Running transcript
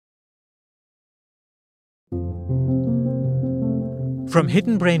From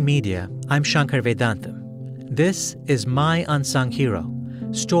Hidden Brain Media, I'm Shankar Vedantam. This is My Unsung Hero,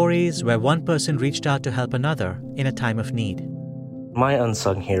 stories where one person reached out to help another in a time of need. My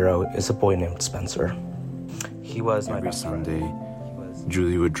unsung hero is a boy named Spencer. He was my Every best friend. Sunday,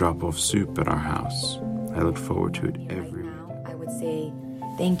 Julie would drop off soup at our house. I looked forward to it every week. I would say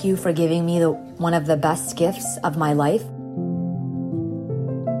thank you for giving me one of the best gifts of my life.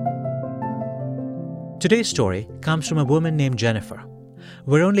 Today's story comes from a woman named Jennifer.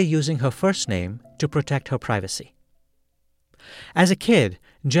 We're only using her first name to protect her privacy. As a kid,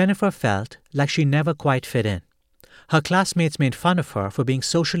 Jennifer felt like she never quite fit in. Her classmates made fun of her for being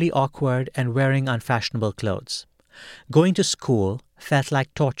socially awkward and wearing unfashionable clothes. Going to school felt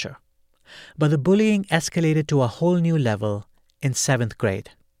like torture. But the bullying escalated to a whole new level in 7th grade.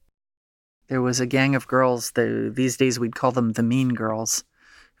 There was a gang of girls, these days we'd call them the mean girls,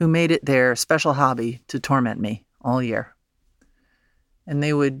 who made it their special hobby to torment me all year. And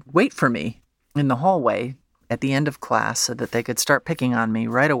they would wait for me in the hallway at the end of class so that they could start picking on me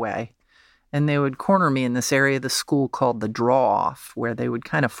right away. And they would corner me in this area of the school called the draw-off, where they would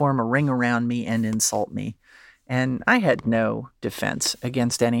kind of form a ring around me and insult me. And I had no defense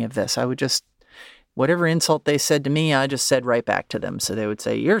against any of this. I would just, whatever insult they said to me, I just said right back to them. So they would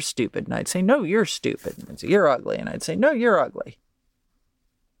say, "You're stupid." And I'd say, "No, you're stupid." And they'd say, "You're ugly." And I'd say, "No, you're ugly."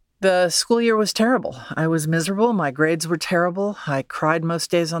 The school year was terrible. I was miserable. My grades were terrible. I cried most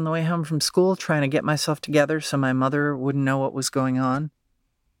days on the way home from school, trying to get myself together so my mother wouldn't know what was going on.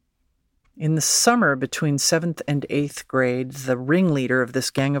 In the summer between 7th and 8th grade, the ringleader of this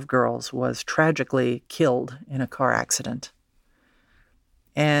gang of girls was tragically killed in a car accident.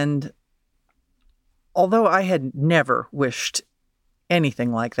 And although I had never wished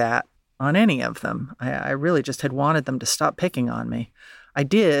anything like that on any of them, I really just had wanted them to stop picking on me. I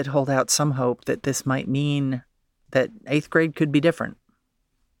did hold out some hope that this might mean that 8th grade could be different.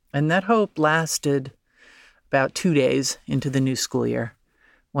 And that hope lasted about 2 days into the new school year,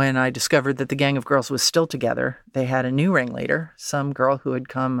 when I discovered that the gang of girls was still together. They had a new ringleader, some girl who had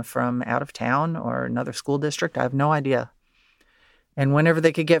come from out of town or another school district. I have no idea. And whenever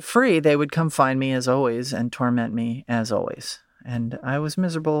they could get free, they would come find me as always and torment me as always. And I was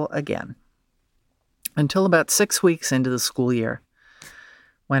miserable again. Until about 6 weeks into the school year.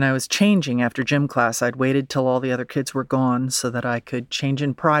 When I was changing after gym class, I'd waited till all the other kids were gone so that I could change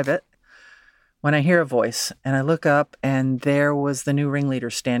in private. When I hear a voice, and I look up, and there was the new ringleader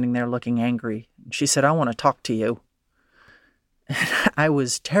standing there looking angry. She said, "I want to talk to you." And I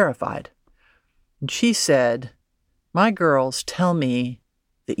was terrified. And she said, "My girls tell me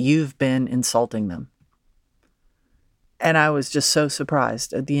that you've been insulting them." And I was just so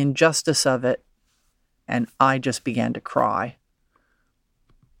surprised at the injustice of it, and I just began to cry.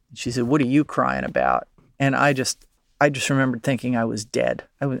 She said, "What are you crying about?" And I just remembered thinking I was dead.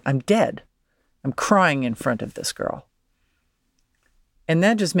 I'm dead. I'm crying in front of this girl. And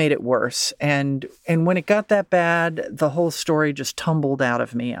that just made it worse. And when it got that bad, the whole story just tumbled out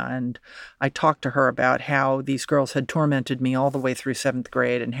of me. And I talked to her about how these girls had tormented me all the way through 7th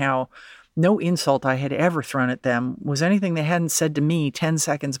grade and how no insult I had ever thrown at them was anything they hadn't said to me 10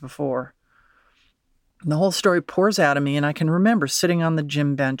 seconds before. And the whole story pours out of me, and I can remember sitting on the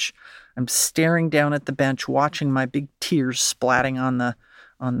gym bench. I'm staring down at the bench, watching my big tears splatting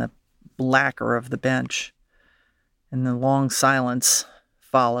on the lacquer of the bench. And the long silence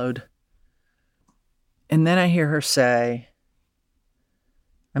followed. And then I hear her say,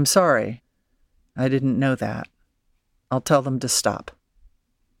 "I'm sorry. I didn't know that. I'll tell them to stop."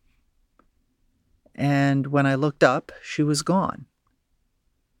 And when I looked up, she was gone.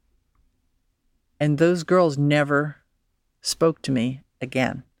 And those girls never spoke to me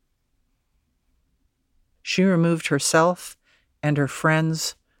again. She removed herself and her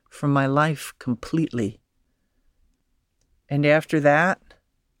friends from my life completely. And after that,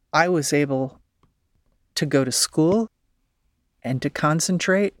 I was able to go to school and to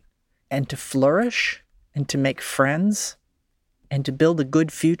concentrate and to flourish and to make friends and to build a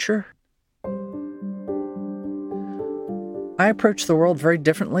good future. I approach the world very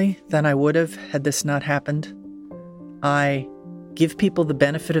differently than I would have had this not happened. I give people the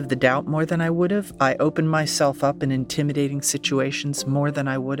benefit of the doubt more than I would have. I open myself up in intimidating situations more than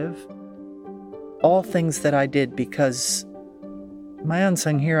I would have. All things that I did because my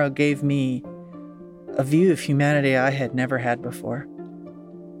unsung hero gave me a view of humanity I had never had before.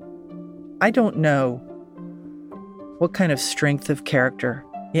 I don't know what kind of strength of character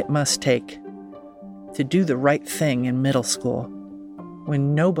it must take to do the right thing in middle school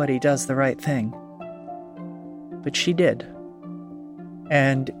when nobody does the right thing. But she did.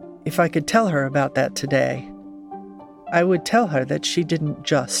 And If I could tell her about that today, I would tell her that she didn't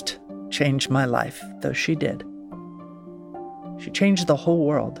just change my life, though she did. She changed the whole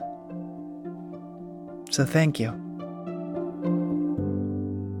world. So thank you.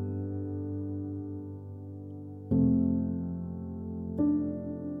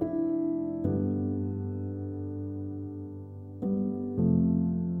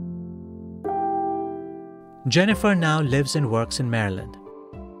 Jennifer now lives and works in Maryland.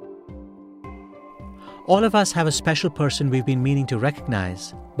 All of us have a special person we've been meaning to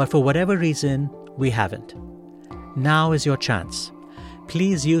recognize, but for whatever reason, we haven't. Now is your chance.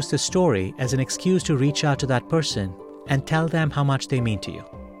 Please use the story as an excuse to reach out to that person and tell them how much they mean to you.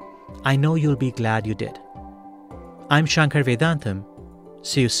 I know you'll be glad you did. I'm Shankar Vedantam.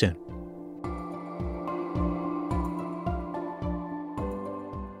 See you soon.